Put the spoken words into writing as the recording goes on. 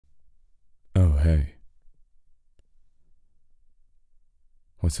hey.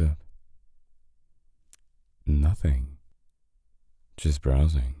 What's up? Nothing. Just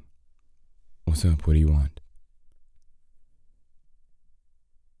browsing. What's up? What do you want?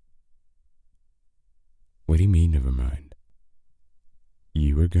 What do you mean, never mind?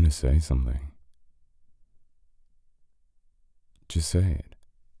 You were gonna say something. Just say it.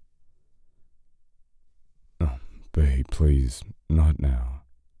 Oh, babe, please, not now.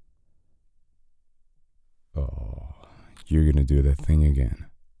 Oh, you're gonna do that thing again.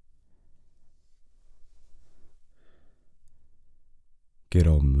 Get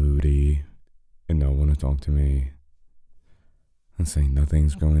all moody and not want to talk to me and say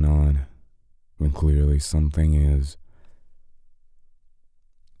nothing's going on when clearly something is.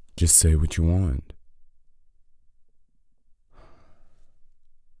 Just say what you want.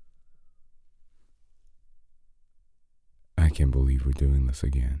 I can't believe we're doing this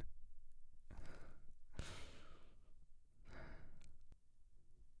again.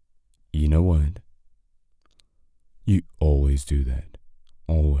 You know what? You always do that.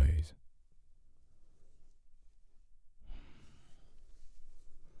 Always.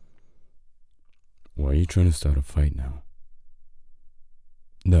 Why are you trying to start a fight now?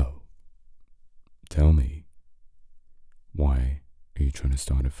 No. Tell me. Why are you trying to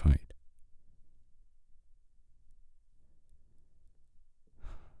start a fight?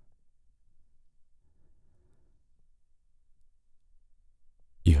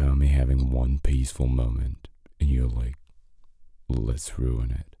 You heard me having one peaceful moment, and you're like, let's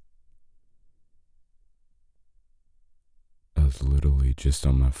ruin it. I was literally just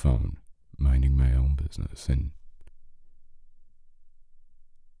on my phone, minding my own business, and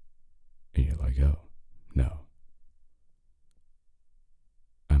you're like, oh, no.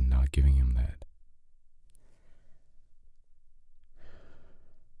 I'm not giving him that.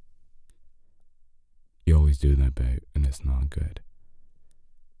 You always do that, babe, and it's not good.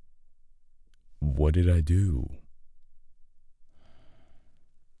 What did I do?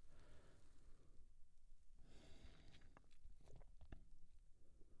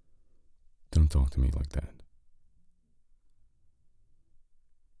 Don't talk to me like that.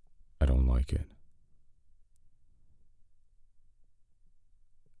 I don't like it.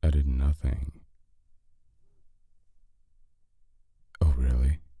 I did nothing. Oh,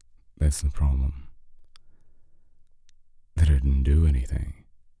 really? That's the problem. That I didn't do anything.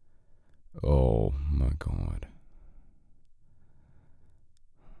 Oh my God.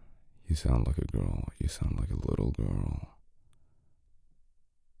 You sound like a girl. You sound like a little girl.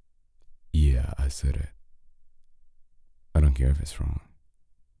 Yeah, I said it. I don't care if it's wrong.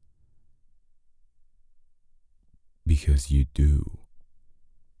 Because you do.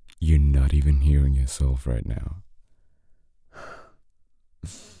 You're not even hearing yourself right now.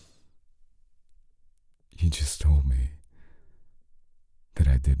 You just told me that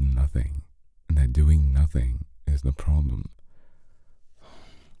I did nothing, and that doing nothing is the problem.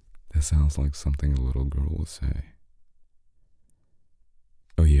 That sounds like something a little girl would say.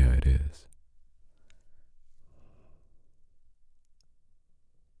 Oh yeah, it is.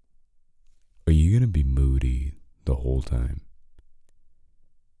 Are you gonna be moody the whole time?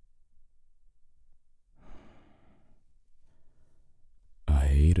 I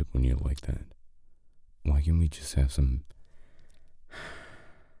hate it when you're like that. Why can't we just have some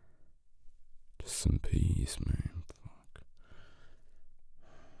peace, man? Fuck.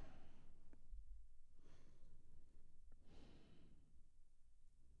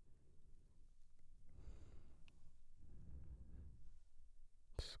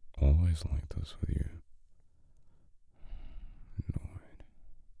 It's always like this with you. Annoyed.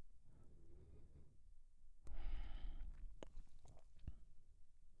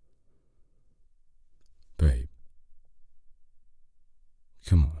 Babe.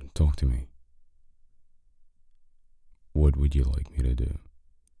 Come on, talk to me. What would you like me to do?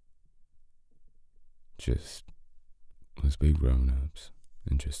 Just, let's be grown-ups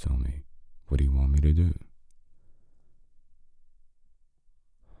and just tell me, what do you want me to do?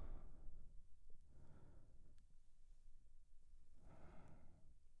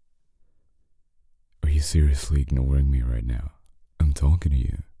 Are you seriously ignoring me right now? I'm talking to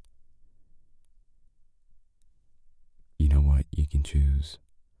you. You know what? You can choose.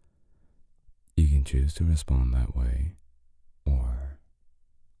 You can choose to respond that way, or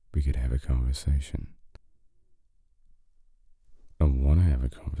we could have a conversation. I want to have a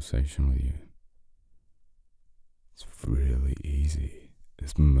conversation with you. It's really easy.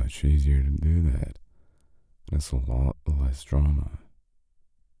 It's much easier to do that. And it's a lot less drama.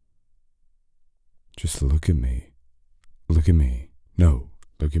 Just look at me. Look at me. No,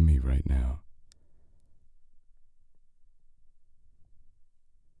 look at me right now.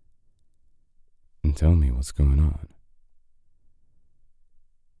 and tell me what's going on.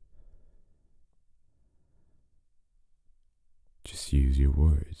 Just use your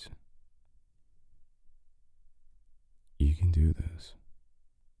words. You can do this.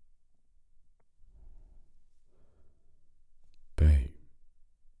 Babe,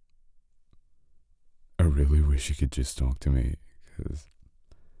 I really wish you could just talk to me, because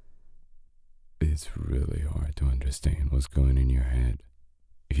it's really hard to understand what's going in your head.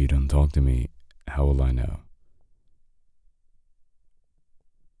 If you don't talk to me, how will I know?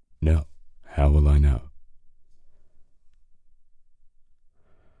 No, how will I know?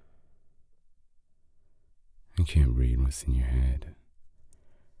 I can't read what's in your head.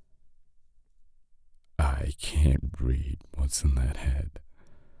 I can't read what's in that head.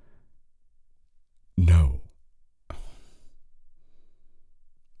 No.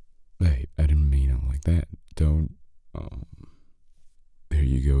 Babe, I didn't mean it like that. Don't, there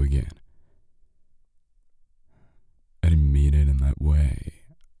you go again. I didn't mean it in that way.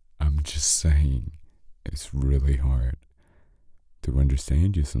 I'm just saying it's really hard to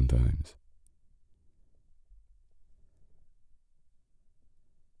understand you sometimes.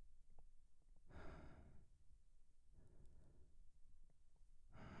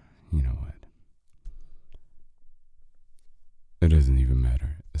 You know what? It doesn't even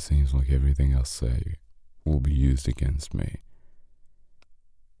matter. It seems like everything I'll say will be used against me.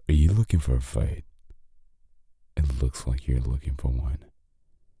 Are you looking for a fight? It looks like you're looking for one.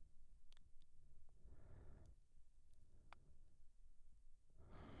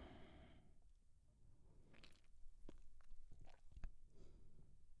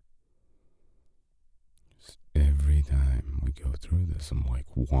 Just every time we go through this, I'm like,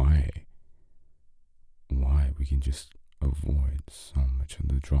 why? Why? We can just avoid so much of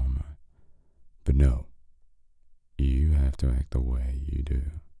the drama. But no, you have to act the way you do.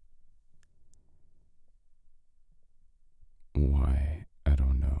 Why? I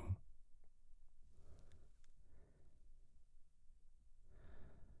don't know.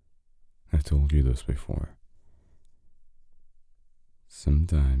 I told you this before.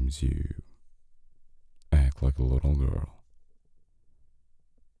 Sometimes you act like a little girl.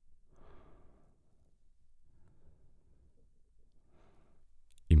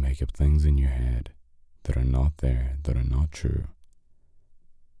 You make up things in your head that are not there, that are not true.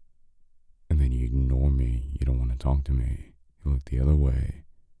 And then you ignore me, you don't want to talk to me, you look the other way.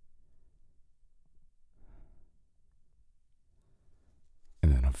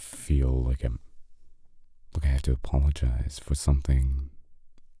 And then I feel like I have to apologize for something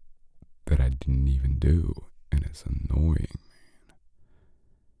that I didn't even do. And it's annoying, man.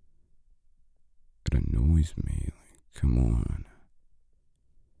 It annoys me. Like, come on.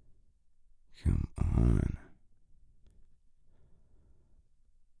 Come on.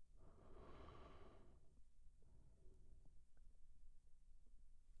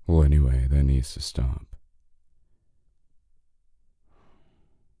 Well, anyway, that needs to stop.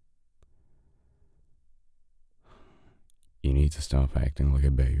 You need to stop acting like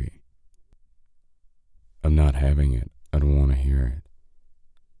a baby. I'm not having it. I don't want to hear it.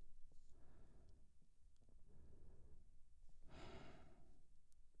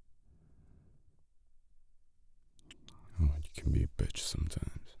 Oh, you can be a bitch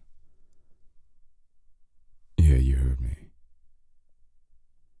sometimes. Yeah, you heard me.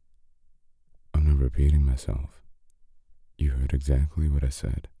 I'm not repeating myself. You heard exactly what I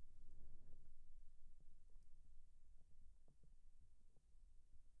said.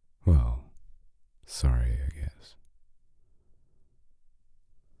 Well, sorry, I guess.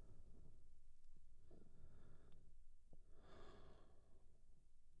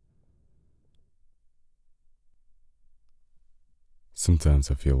 Sometimes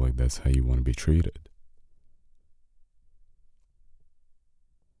I feel like that's how you want to be treated.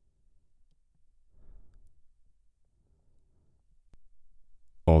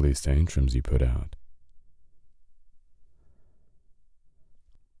 All these tantrums you put out.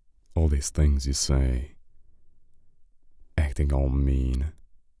 All these things you say. Acting all mean.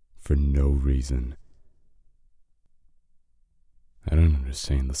 For no reason. I don't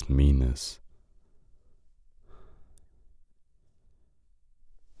understand this meanness.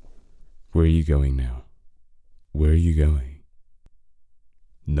 Where are you going now? Where are you going?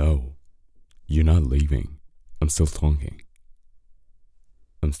 No, you're not leaving. I'm still talking.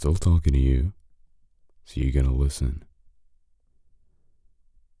 I'm still talking to you, so you're gonna listen.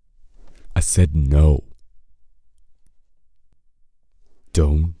 I said no.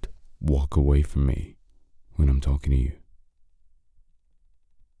 Don't walk away from me when I'm talking to you.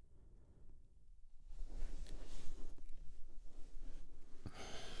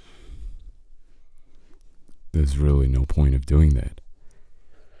 there's really no point of doing that.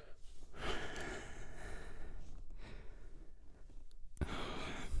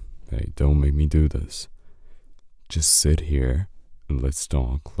 Hey, don't make me do this. Just sit here and let's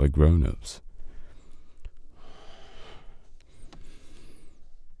talk like grown-ups.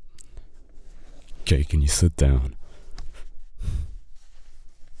 Okay, can you sit down?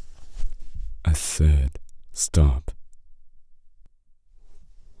 I said, stop.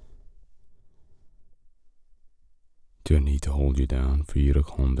 Do I need to hold you down for you to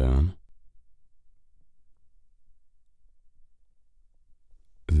calm down?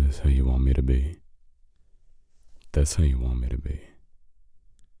 Is this how you want me to be? That's how you want me to be.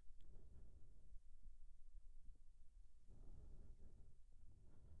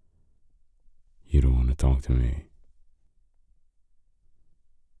 You don't want to talk to me.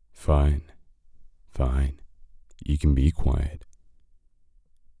 Fine. Fine. You can be quiet.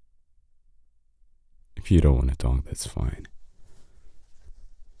 If you don't want to talk, that's fine.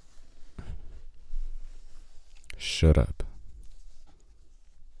 Shut up.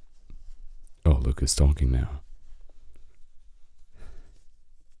 Oh, look who's talking now.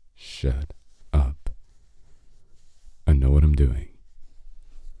 Shut up. I know what I'm doing.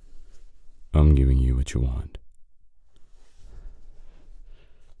 I'm giving you what you want.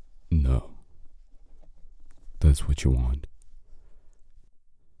 No. That's what you want.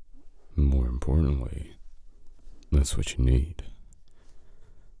 More importantly, that's what you need.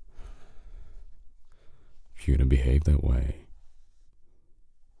 If you're gonna behave that way,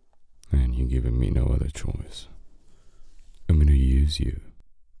 and you're giving me no other choice, I'm gonna use you